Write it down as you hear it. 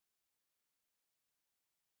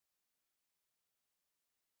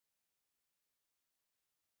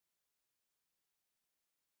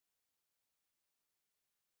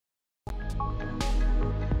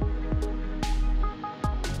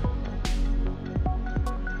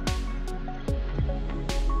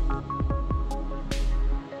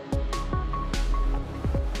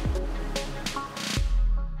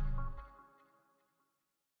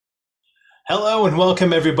Hello and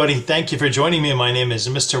welcome, everybody. Thank you for joining me. My name is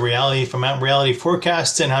Mr. Reality from Mountain Reality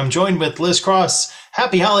Forecast, and I'm joined with Liz Cross.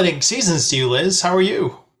 Happy holiday seasons to you, Liz. How are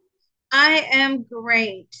you? I am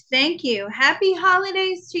great. Thank you. Happy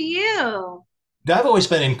holidays to you. I've always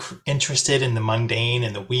been interested in the mundane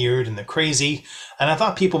and the weird and the crazy, and I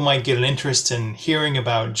thought people might get an interest in hearing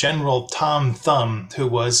about General Tom Thumb, who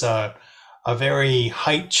was a very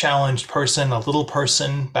height challenged person, a little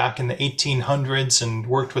person back in the 1800s, and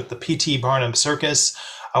worked with the P.T. Barnum Circus.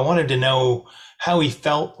 I wanted to know how he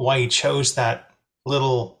felt, why he chose that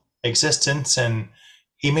little existence, and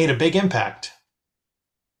he made a big impact.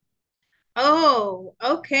 Oh,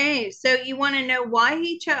 okay. So you want to know why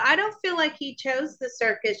he chose? I don't feel like he chose the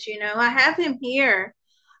circus, I have him here.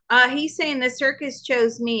 He's saying the circus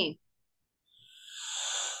chose me.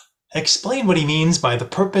 Explain what he means by the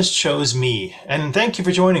purpose chose me, and thank you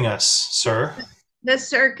for joining us, sir. The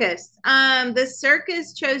circus. The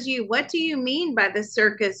circus chose you. What do you mean by the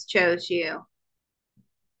circus chose you?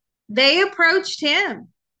 They approached him.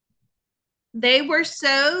 They were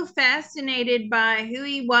so fascinated by who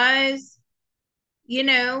he was,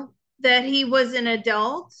 that he was an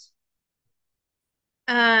adult,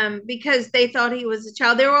 because they thought he was a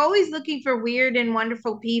child. They were always looking for weird and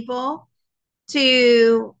wonderful people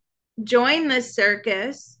to join the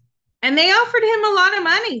circus. And they offered him a lot of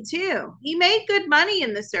money too. He made good money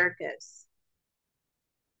in the circus.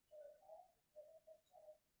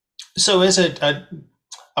 So, as a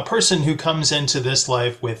person who comes into this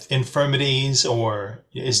life with infirmities or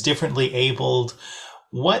is differently abled,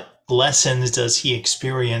 what lessons does he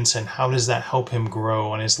experience and how does that help him grow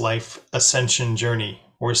on his life ascension journey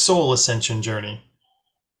or soul ascension journey?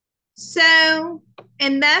 So,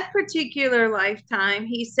 in that particular lifetime,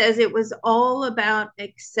 he says it was all about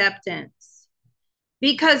acceptance.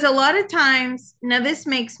 Because a lot of times, now this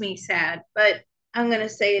makes me sad, but I'm going to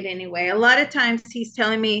say it anyway. A lot of times he's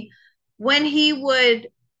telling me when he would,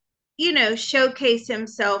 showcase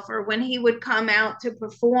himself or when he would come out to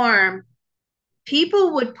perform,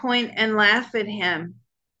 people would point and laugh at him,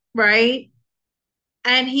 right?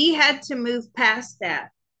 And he had to move past that.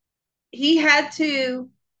 He had to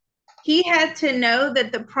he had to know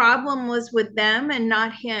that the problem was with them and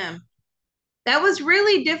not him. That was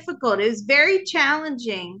really difficult. It was very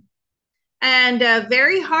challenging and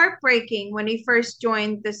very heartbreaking when he first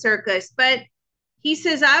joined the circus. But he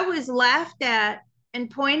says, I was laughed at and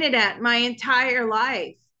pointed at my entire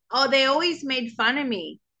life. Oh, they always made fun of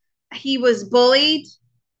me. He was bullied,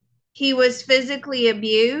 he was physically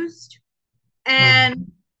abused, Mhm.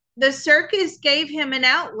 and the circus gave him an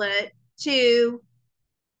outlet to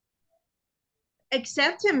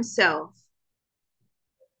accept himself.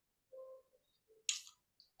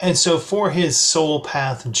 And so, for his soul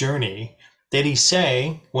path journey, did he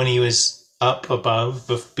say when he was up above,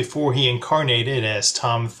 before he incarnated as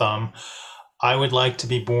Tom Thumb, I would like to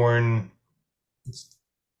be born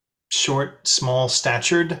short, small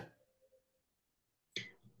statured?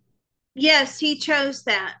 Yes, he chose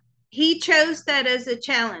that. He chose that as a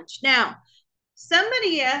challenge. Now,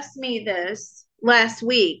 somebody asked me this last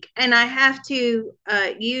week, and I have to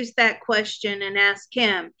use that question and ask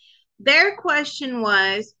him. Their question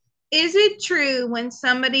was, is it true when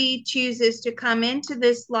somebody chooses to come into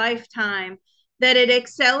this lifetime that it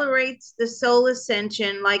accelerates the soul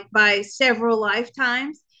ascension like by several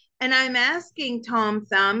lifetimes? And I'm asking Tom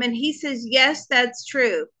Thumb, and he says, yes, that's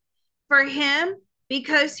true. For him,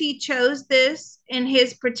 because he chose this in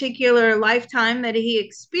his particular lifetime that he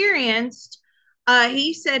experienced,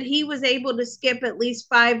 he said he was able to skip at least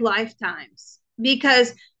 5 lifetimes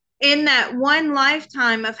because in that one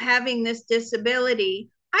lifetime of having this disability,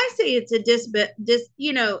 I say it's a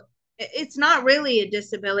it's not really a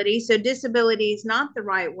disability. So disability is not the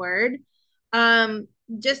right word. Um,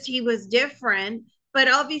 just he was different, but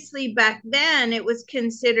obviously back then it was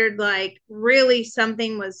considered like really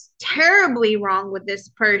something was terribly wrong with this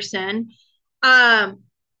person. um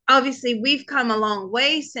Obviously we've come a long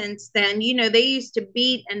way since then. They used to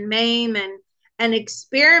beat and maim and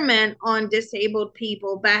experiment on disabled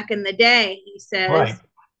people back in the day, he Right. says.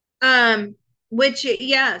 um which,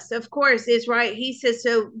 yes, of course, is right. He says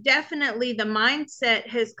so definitely the mindset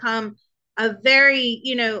has come a very,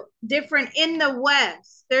 different. In the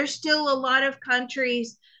West there's still a lot of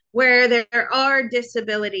countries where there are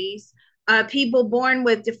disabilities, people born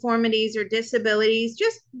with deformities or disabilities,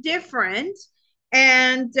 just different.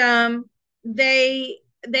 And they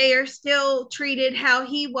they are still treated how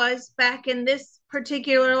he was back in this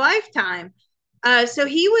particular lifetime. So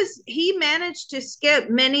he managed to skip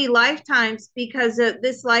many lifetimes because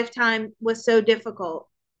this lifetime was so difficult.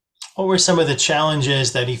 What were some of the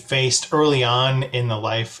challenges that he faced early on in the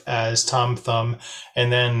life as Tom Thumb,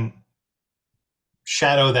 and then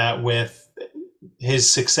shadow that with his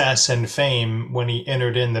success and fame when he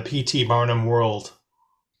entered in the P.T. Barnum world?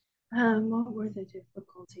 What were the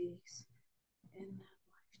difficulties in that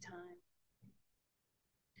lifetime?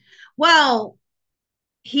 Well,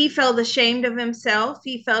 he felt ashamed of himself.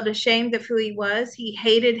 He felt ashamed of who he was. He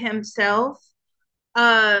hated himself.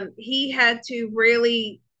 He had to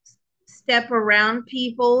really step around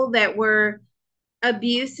people that were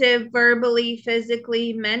abusive verbally,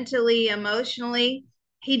 physically, mentally, emotionally.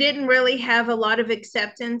 He didn't really have a lot of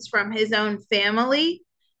acceptance from his own family.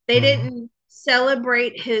 They Mm-hmm. didn't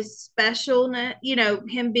celebrate his specialness,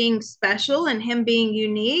 him being special and him being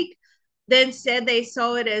unique. Instead, they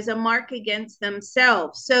saw it as a mark against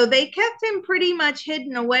themselves. So they kept him pretty much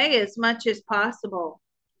hidden away as much as possible.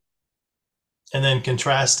 And then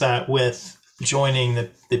contrast that with joining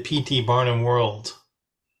the P.T. Barnum world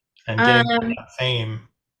and getting Um, that fame.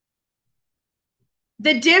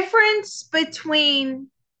 the difference between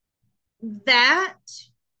that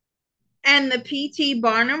and the P.T.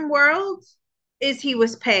 Barnum world is he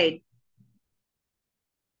was paid.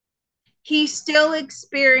 He still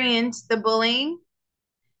experienced the bullying.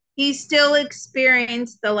 He still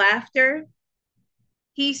experienced the laughter.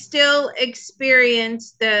 He still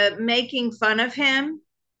experienced the making fun of him,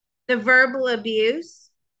 the verbal abuse,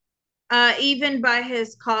 even by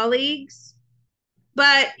his colleagues.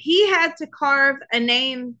 But he had to carve a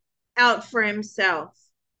name out for himself.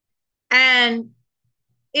 And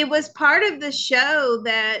it was part of the show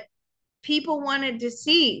that people wanted to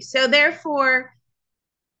see. So therefore,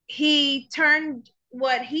 he turned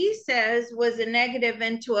what he says was a negative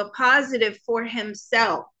into a positive for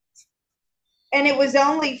himself. And it was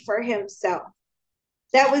only for himself.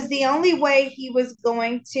 That was the only way he was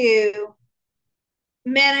going to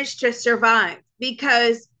manage to survive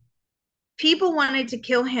because people wanted to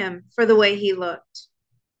kill him for the way he looked.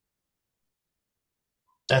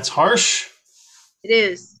 That's harsh. It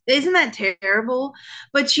is. Isn't that terrible?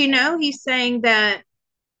 But he's saying that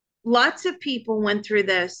lots of people went through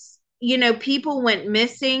this. People went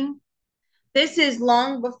missing. This is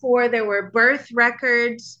long before there were birth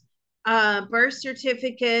records, birth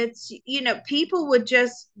certificates. People would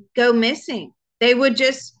just go missing. They would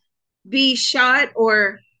just be shot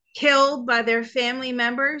or killed by their family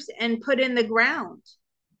members and put in the ground.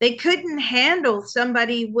 They couldn't handle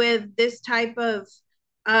somebody with this type of,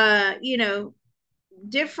 uh, you know,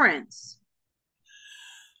 difference.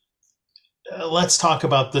 Let's talk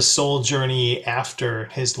about the soul journey after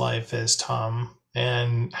his life as Tom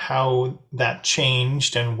and how that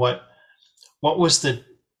changed and what was the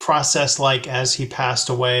process like as he passed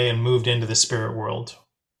away and moved into the spirit world.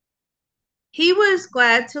 He was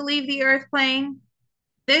glad to leave the earth plane.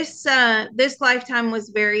 This lifetime was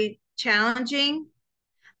very challenging,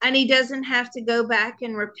 and he doesn't have to go back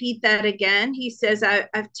and repeat that again. He says,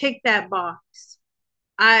 I've ticked that box.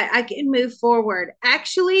 I can move forward.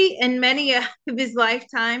 Actually, in many of his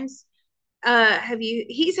lifetimes,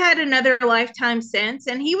 he's had another lifetime since,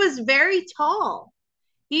 and he was very tall.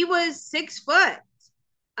 He was 6 foot.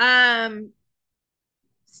 Um,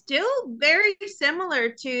 Still very similar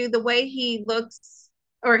to the way he looks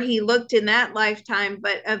or he looked in that lifetime,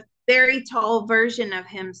 but a very tall version of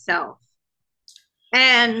himself.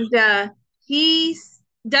 And he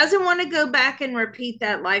doesn't want to go back and repeat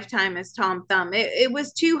that lifetime as Tom Thumb. It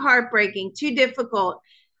was too heartbreaking, too difficult.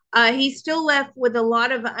 He's still left with a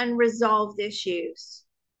lot of unresolved issues.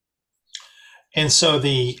 And so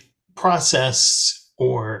the process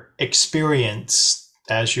or experience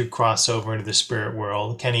as you cross over into the spirit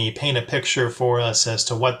world, can he paint a picture for us as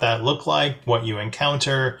to what that looked like, what you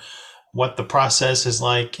encounter, what the process is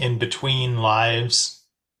like in between lives?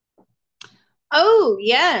 Oh,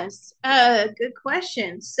 yes. Good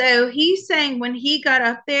question. So he's saying when he got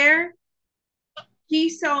up there, he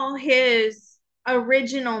saw his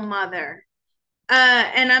original mother.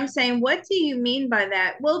 And I'm saying, what do you mean by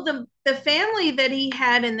that? Well, the family that he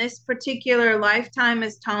had in this particular lifetime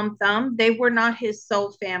as Tom Thumb, they were not his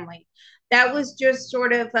soul family. That was just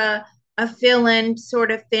sort of a fill-in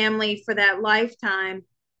sort of family for that lifetime.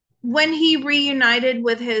 When he reunited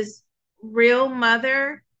with his real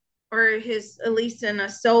mother, or his at least in a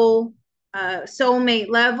soulmate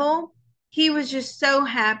level, he was just so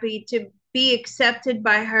happy to be accepted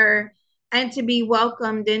by her and to be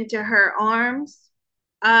welcomed into her arms.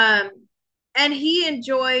 um and he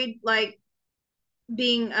enjoyed like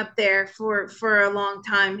being up there for a long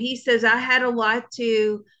time. He says I had a lot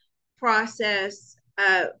to process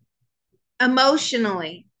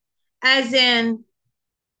emotionally, as in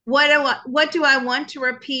what do I want to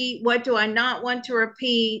repeat? What do I not want to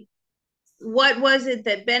repeat? What was it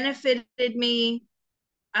that benefited me?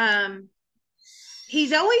 Um,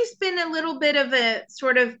 he's always been a little bit of a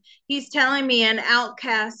sort of, he's telling me, an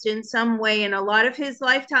outcast in some way in a lot of his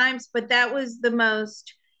lifetimes, but that was the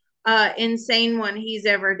most insane one he's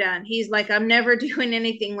ever done. He's like, I'm never doing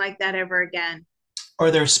anything like that ever again.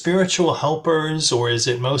 Are there spiritual helpers, or is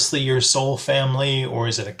it mostly your soul family, or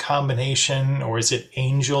is it a combination, or is it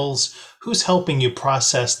angels? Who's helping you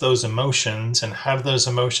process those emotions, and how do those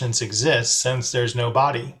emotions exist since there's no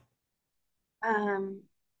body? um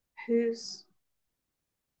who's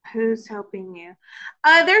who's helping you?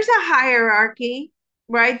 There's a hierarchy,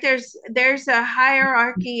 right? There's a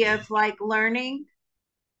hierarchy of like learning,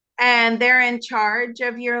 and they're in charge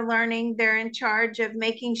of your learning. They're in charge of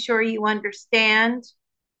making sure you understand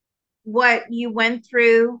what you went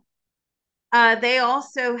through. They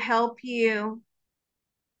also help you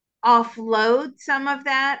offload some of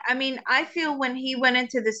that. I mean, I feel when he went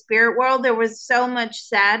into the spirit world, there was so much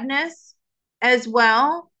sadness as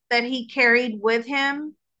well that he carried with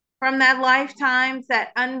him from that lifetime,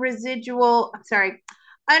 that unresolved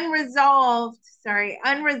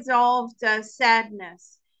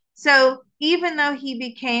sadness. So even though he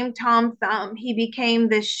became Tom Thumb, he became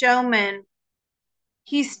this showman,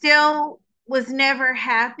 he still was never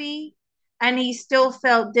happy, and he still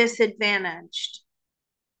felt disadvantaged.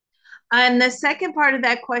 And the second part of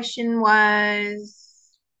that question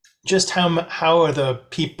was, Just how are the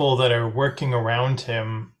people that are working around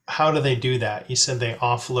him? How do they do that? You said they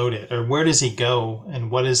offload it, or where does he go, and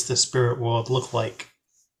what does the spirit world look like?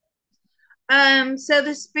 so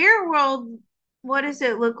the spirit world, what does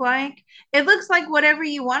it look like? It looks like whatever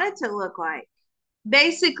you want it to look like.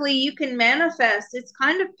 Basically, you can manifest. It's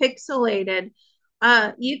kind of pixelated.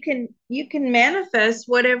 You can manifest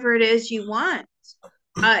whatever it is you want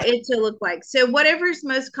it to look like. So whatever's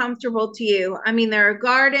most comfortable to you. I mean, there are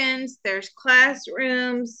gardens, there's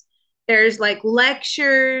classrooms, there's like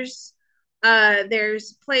lectures,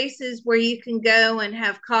 there's places where you can go and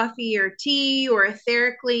have coffee or tea, or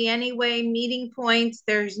etherically anyway, meeting points.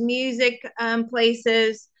 There's music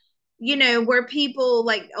places, where people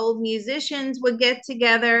like old musicians would get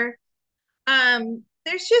together.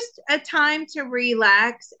 There's just a time to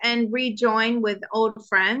relax and rejoin with old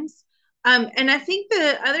friends. And I think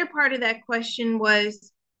the other part of that question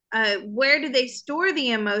was, where do they store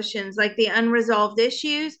the emotions, like the unresolved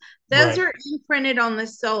issues? Those Right. are imprinted on the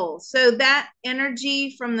soul. So that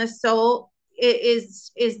energy from the soul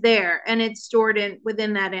is there, and it's stored in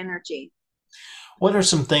within that energy. What are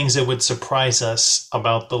some things that would surprise us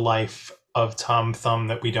about the life of Tom Thumb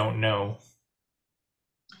that we don't know?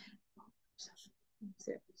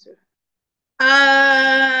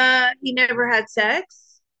 He never had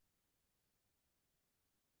sex.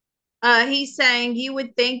 He's saying you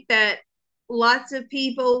would think that lots of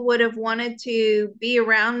people would have wanted to be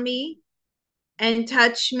around me and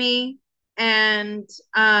touch me and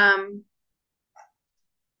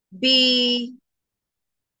be,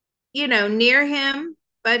 near him.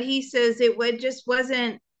 But he says it would just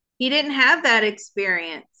wasn't, he didn't have that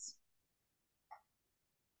experience.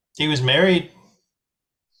 He was married.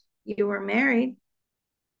 You were married,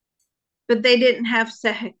 but they didn't have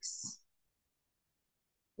sex.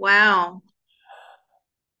 Wow.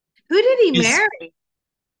 Who did he He's marry?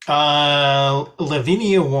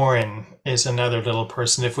 Lavinia Warren is another little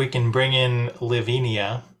person. If we can bring in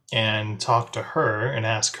Lavinia and talk to her and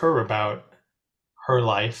ask her about her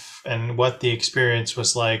life and what the experience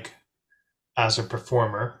was like as a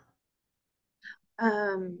performer.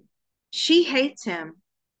 Um, she hates him.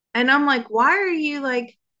 And I'm like, why are you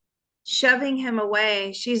like shoving him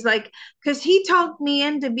away? She's like, because he talked me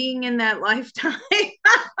into being in that lifetime.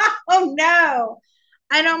 Oh no.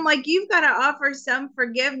 And I'm like, you've got to offer some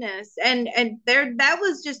forgiveness. And there, that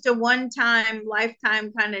was just a one time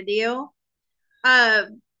lifetime kind of deal. Uh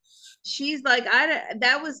she's like,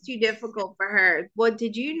 that was too difficult for her. What,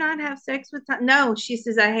 did you not have sex with Tom? No, she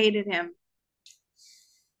says I hated him.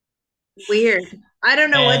 Weird. I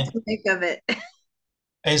don't know what And to make of it.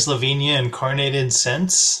 is Lavinia incarnated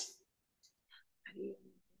since?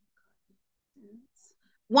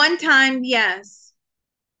 One time, yes.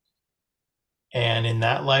 And in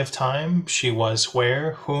that lifetime, she was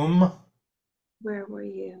where? Whom? Where were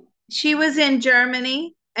you? She was in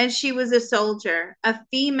Germany, and she was a soldier, a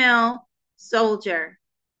female soldier.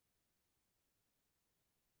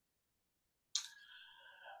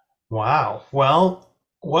 Wow. Well,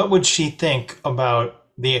 what would she think about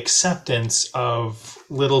the acceptance of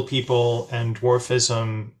little people and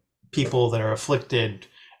dwarfism, people that are afflicted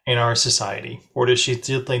in our society? Or does she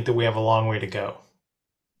still think that we have a long way to go?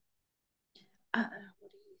 What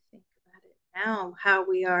do you think about it now? How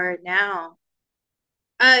we are now?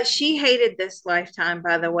 She hated this lifetime,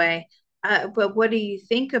 by the way. But what do you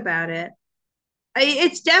think about it?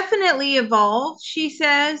 It's definitely evolved, she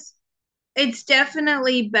says. It's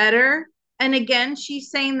definitely better. And again, she's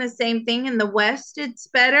saying the same thing. In the West, it's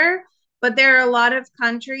better. But there are a lot of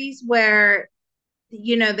countries where,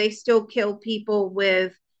 they still kill people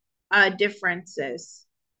with differences.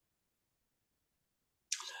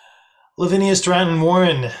 Lavinia Stratton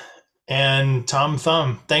Warren and Tom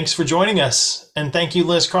Thumb, thanks for joining us. And thank you,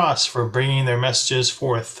 Liz Cross, for bringing their messages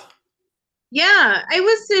forth. Yeah, it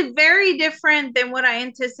was very different than what I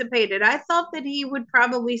anticipated. I thought that he would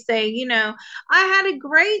probably say, I had a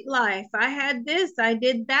great life. I had this, I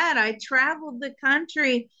did that, I traveled the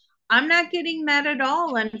country. I'm not getting that at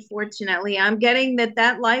all, unfortunately. I'm getting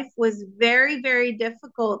that life was very, very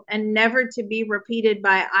difficult and never to be repeated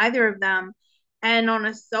by either of them. And on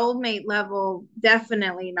a soulmate level,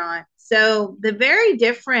 definitely not. So, the very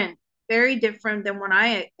different than what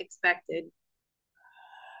I expected.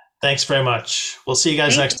 Thanks very much. We'll see you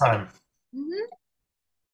guys Thank next time. you. Mhm.